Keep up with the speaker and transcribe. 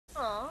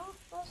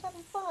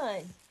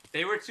fun.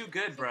 They were too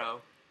good,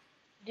 bro.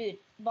 Dude,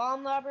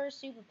 bomb lobbers,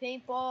 super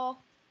paintball.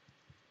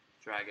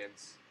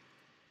 Dragons.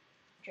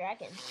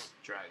 Dragons.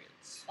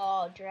 Dragons.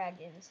 Oh,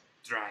 dragons.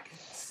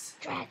 Dragons.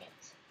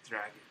 Dragons.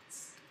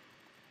 Dragons.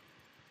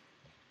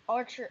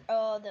 Archer.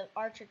 Oh, the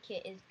archer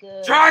kit is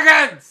good.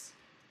 Dragons!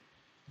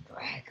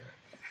 Dragon.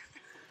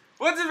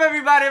 What's up,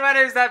 everybody? My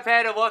name is That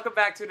Panda. Welcome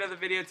back to another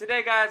video.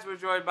 Today, guys, we're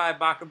joined by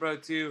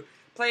Bakabro 2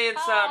 playing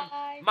some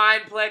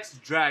Mineplex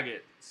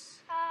Dragons.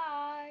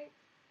 Hi.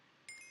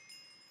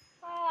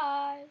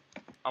 Hi.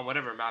 On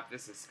whatever map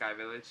this is, Sky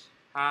Village.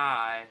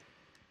 Hi.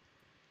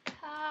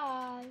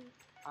 Hi.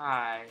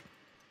 Hi.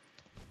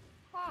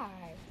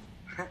 Hi.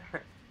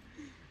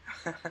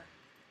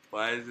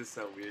 Why is this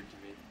so weird to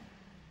me?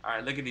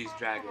 Alright, look at these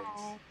dragons.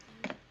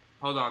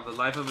 Hold on, the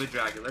life of a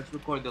dragon. Let's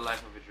record the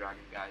life of a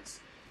dragon, guys.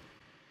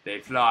 They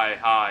fly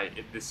high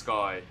in the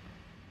sky.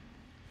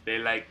 They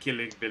like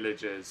killing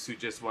villagers who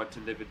just want to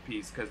live in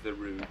peace because they're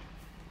rude.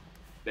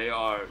 They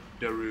are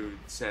the rude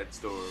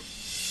sandstorm.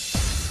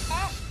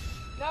 Ah!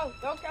 No,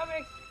 don't kill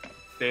me!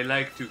 They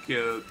like to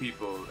kill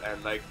people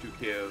and like to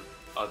kill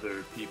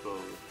other people.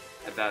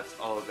 And that's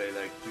all they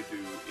like to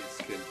do is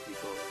kill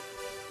people.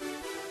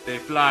 They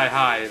fly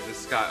high in the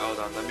sky. Hold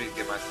on, let me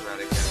get my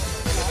schematic.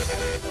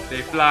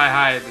 They fly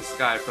high in the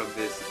sky from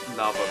this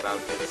lava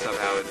mountain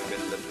somehow in the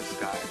middle of the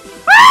sky.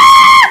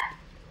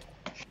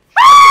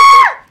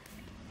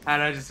 How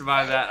did I just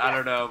survive that? I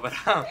don't know, but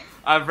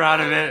I'm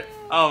proud of it.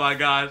 Oh my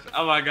gosh.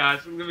 Oh my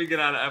gosh. Let me get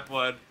out of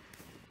F1.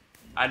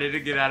 I need to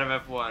get out of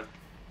F1.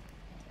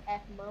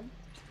 F-mom.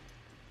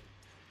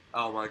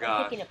 Oh my I'm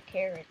gosh. picking up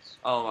carrots.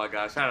 Oh my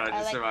gosh. How did I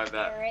just like survive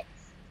that? Carrots.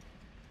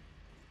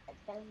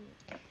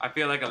 I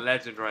feel like a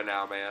legend right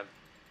now, man.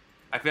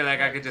 I feel like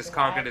I could just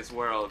conquer this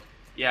world.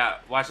 Yeah,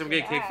 watch him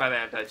get kicked by the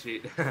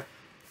anti-cheat.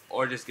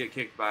 Or just get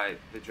kicked by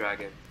the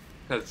dragon.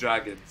 Because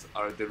dragons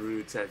are the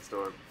rude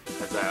sandstorm.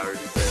 As I already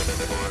said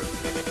before.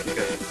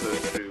 Because it's so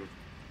true.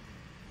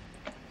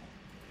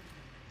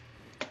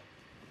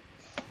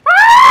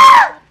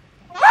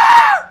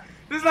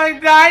 There's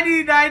like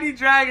 90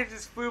 dragons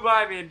just flew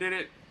by me and did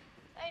it.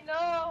 I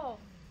know.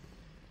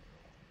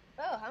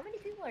 Oh, how many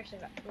people are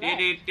surviving?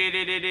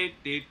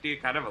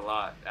 Kind of a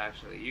lot,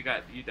 actually. You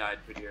died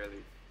pretty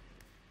early.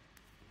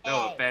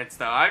 No Hey. offense,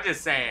 though. I'm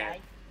just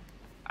saying.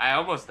 I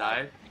almost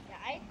died.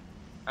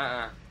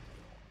 Died?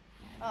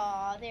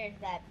 Oh, there's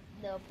that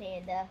little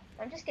panda.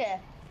 I'm just gonna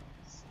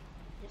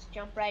just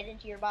jump right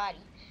into your body.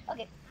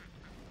 Okay.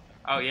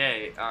 Oh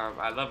yay!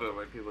 I love it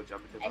when people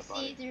jump into my body.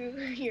 I see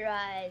through your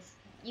eyes.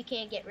 You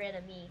can't get rid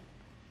of me.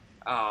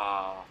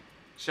 Aw,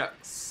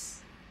 shucks.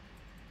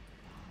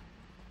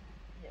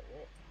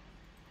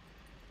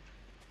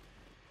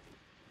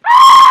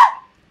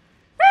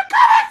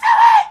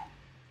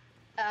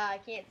 I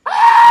can't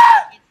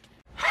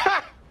see.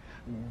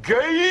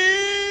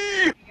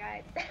 Gay!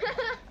 Guys.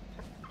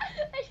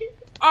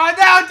 Oh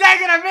no,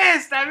 dang it,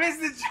 I missed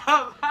the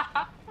jump.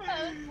 I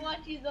was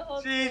watching the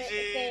whole thing.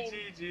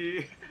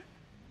 GG.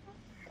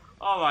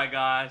 Oh my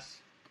gosh.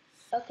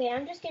 Okay,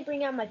 I'm just gonna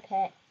bring out my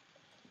pet.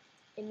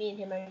 And me and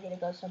him are gonna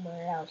go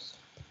somewhere else.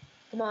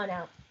 Come on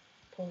out.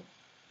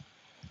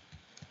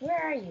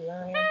 Where are you,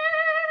 Ryan?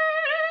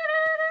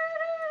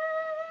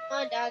 Come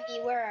on, doggy,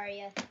 where are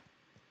you?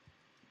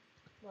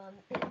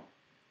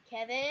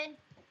 Kevin?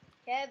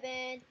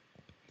 Kevin?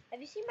 Have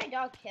you seen my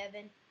dog,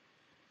 Kevin?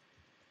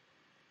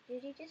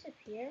 Did he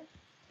disappear?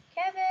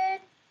 Kevin!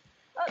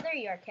 Oh, there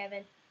you are,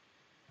 Kevin.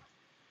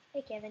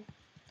 Hey, Kevin.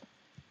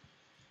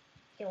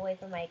 Get away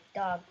from my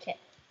dog,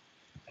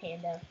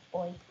 panda,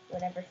 boy,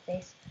 whatever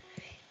face.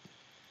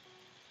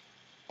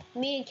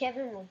 Me and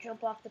Kevin will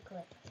jump off the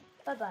cliff.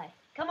 Bye-bye.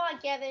 Come on,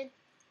 Kevin.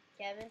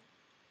 Kevin.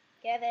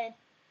 Kevin.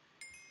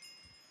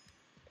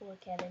 Poor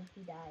Kevin,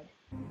 he died.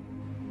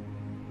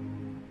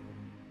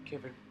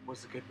 Kevin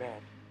was a good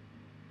man.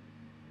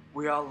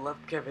 We all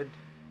loved Kevin,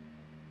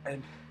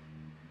 and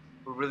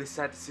we're really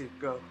sad to see him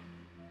go.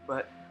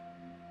 But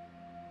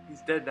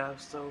he's dead now,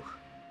 so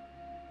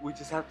we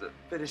just have to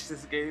finish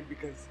this game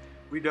because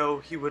we know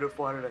he would have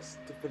wanted us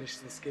to finish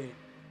this game.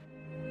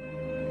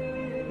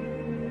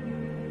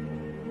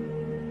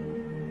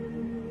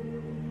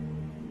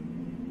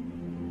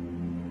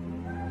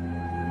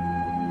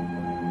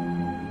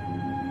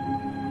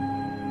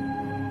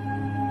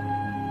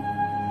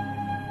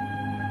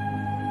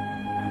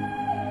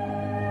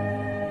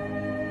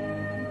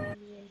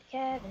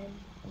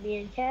 Me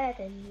and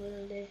Kevin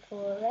will live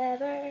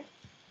forever.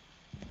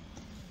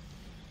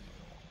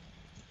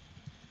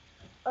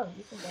 Oh,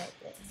 you can get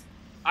it.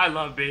 I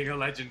love being a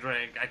legend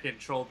rank. I can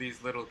troll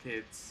these little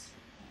kids.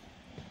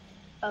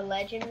 A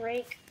legend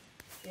rank?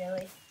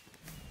 Really?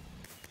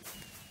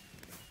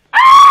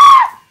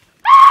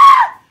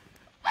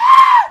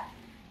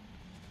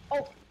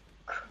 Oh,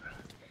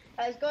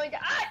 I was going to.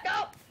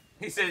 No!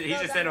 He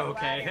just said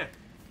okay.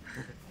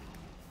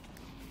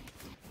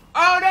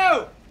 Oh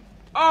no!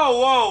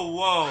 Oh,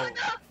 whoa. Oh,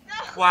 no.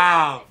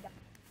 Wow.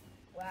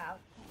 Wow.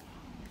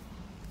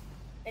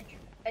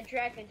 A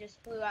dragon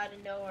just flew out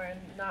of nowhere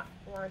and not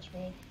launched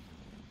me.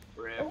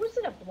 Rip. Or was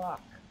it a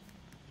block?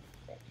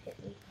 that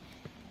hit me.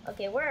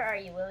 Okay, where are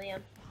you,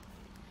 William?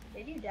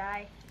 Did you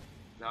die?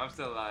 No, I'm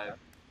still alive.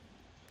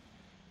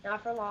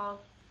 Not for long.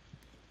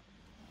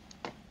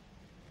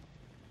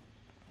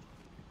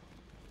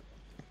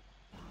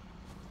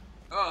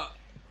 Oh.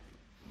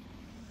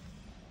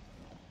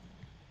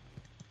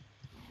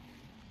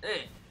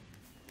 Hey.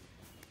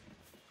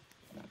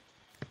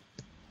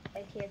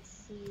 I can't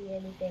see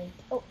anything.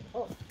 Oh,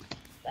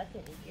 that's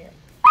an easier.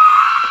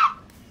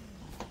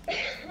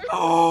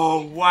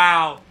 Oh,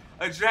 wow.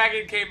 A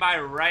dragon came by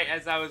right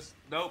as I was...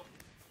 Nope.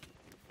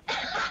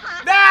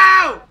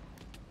 No!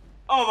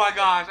 Oh my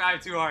gosh, I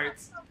have 2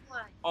 hearts.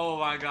 Oh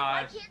my Why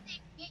gosh. can't they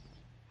get you?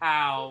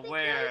 How? They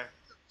Where? kill you?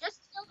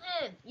 Just kill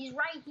him. He's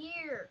right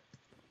here.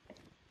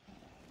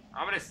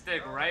 I'm gonna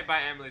stick right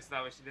by Emily so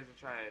that way she doesn't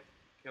try and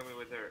kill me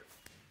with her.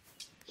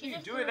 What are you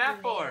just doing threw a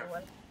that for? grenade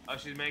away. Oh,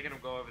 she's making him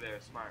go over there.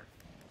 Smart.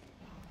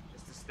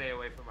 Just to stay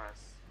away from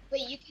us.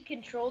 Wait, you can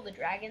control the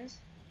dragons?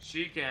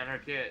 She can, her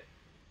kit.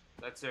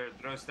 Lets her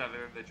throw stuff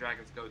and then the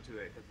dragons go to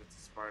it because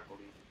it's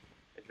sparkly.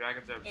 The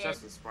dragons are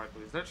obsessed with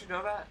sparklies. Don't you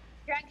know that?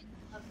 Dragons.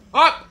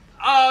 Oh!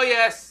 Oh,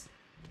 yes!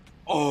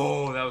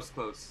 Oh, that was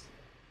close.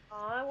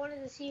 Oh, I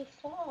wanted to see you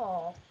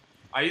fall.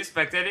 Are you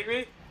spectating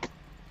me?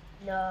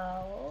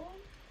 No.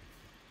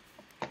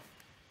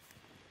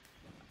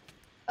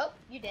 Oh,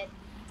 you did.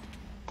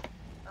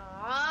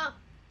 Aw,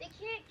 they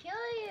can't kill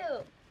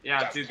you. Yeah,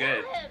 I'm Just too kill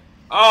good. him.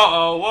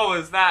 Oh, what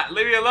was that?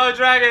 Leave me alone,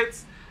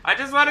 dragons! I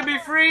just want to be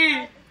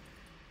free!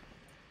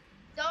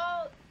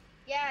 Don't.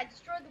 Yeah,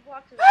 destroy the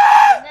blocks of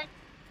and then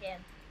can.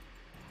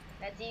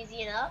 That's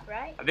easy enough,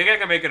 right? I think I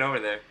can make it over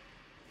there.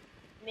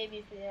 Maybe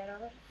if you do that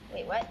over.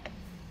 Wait, what?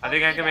 I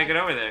think I can make it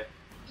over there.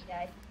 He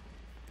died.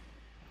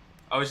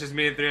 Oh, it's just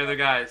me and 3 other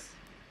guys.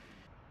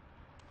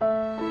 No!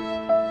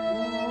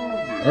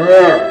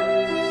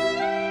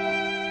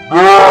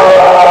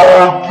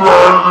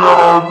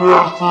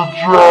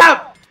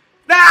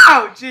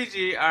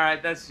 GG.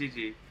 Alright, that's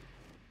GG.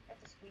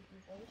 That's a squeaky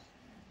voice.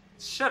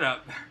 Shut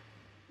up.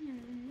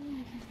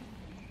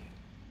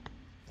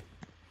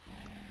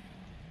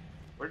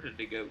 Where did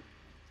they go?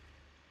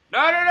 No!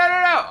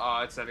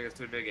 Oh, it's sending us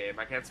to a new game.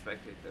 I can't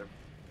spectate them.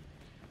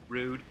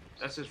 Rude.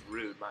 That's just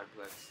rude,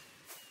 Mineplex.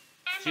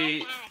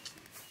 G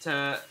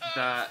to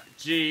the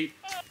G.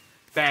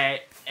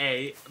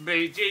 A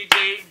B G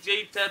G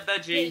G to the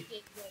G.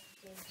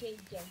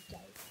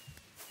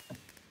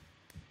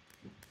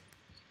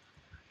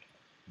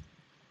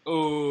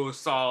 Ooh,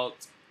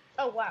 salt.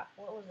 Oh wow,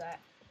 what was that?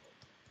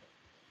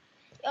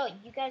 Oh,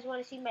 you guys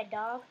want to see my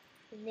dog?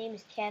 His name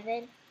is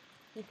Kevin.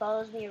 He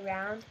follows me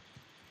around,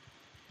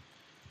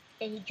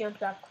 and he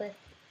jumps off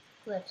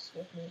cliffs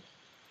with me.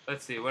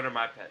 Let's see, what are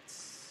my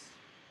pets?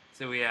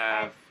 So we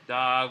have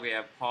dog, we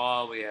have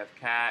Paul, we have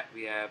cat,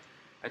 we have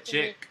a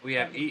chick, we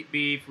have Eat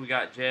Beef, we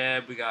got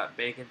Jeb, we got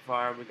Bacon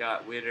Farm, we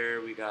got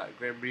Witter, we got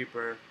Grim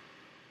Reaper.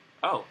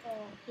 Oh,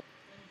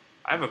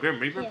 I have a Grim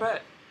Reaper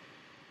pet?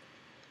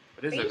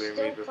 What is a Grim Reaper pet?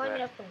 Are you still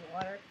climbing up the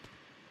water?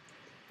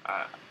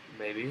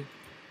 Maybe.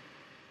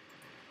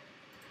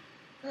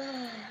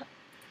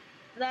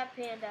 That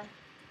panda.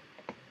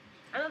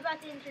 I'm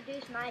about to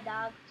introduce my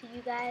dog to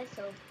you guys,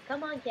 so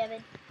come on,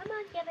 Kevin. Come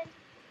on, Kevin.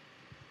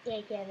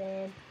 Yeah,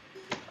 Kevin.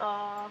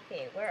 Oh,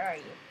 okay, where are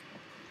you?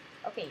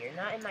 Okay, you're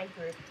not in my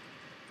group.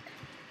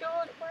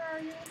 John, where are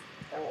you?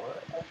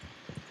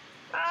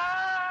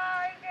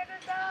 Ah, I'm gonna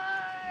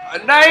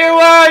die. No, you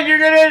won't.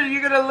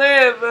 You're gonna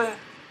live.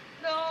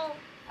 No,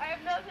 I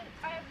have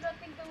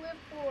nothing to live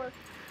for.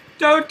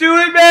 Don't do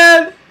it,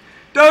 man.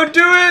 Don't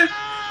do it.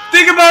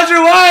 Think about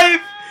your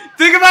wife.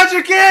 Think about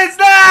your kids.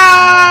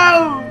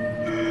 No.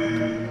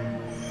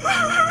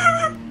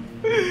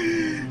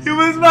 He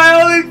was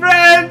my only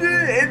friend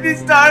in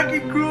this dark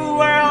and cruel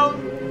world.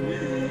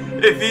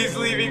 If he's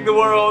leaving the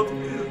world,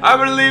 I'm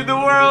gonna leave the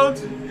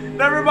world.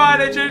 Never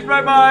mind, I changed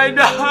my mind.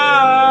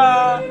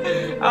 How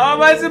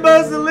am I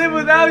supposed to live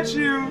without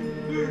you?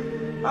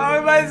 How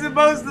am I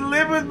supposed to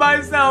live with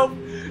myself,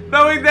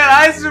 knowing that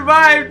I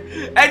survived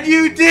and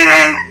you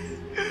didn't?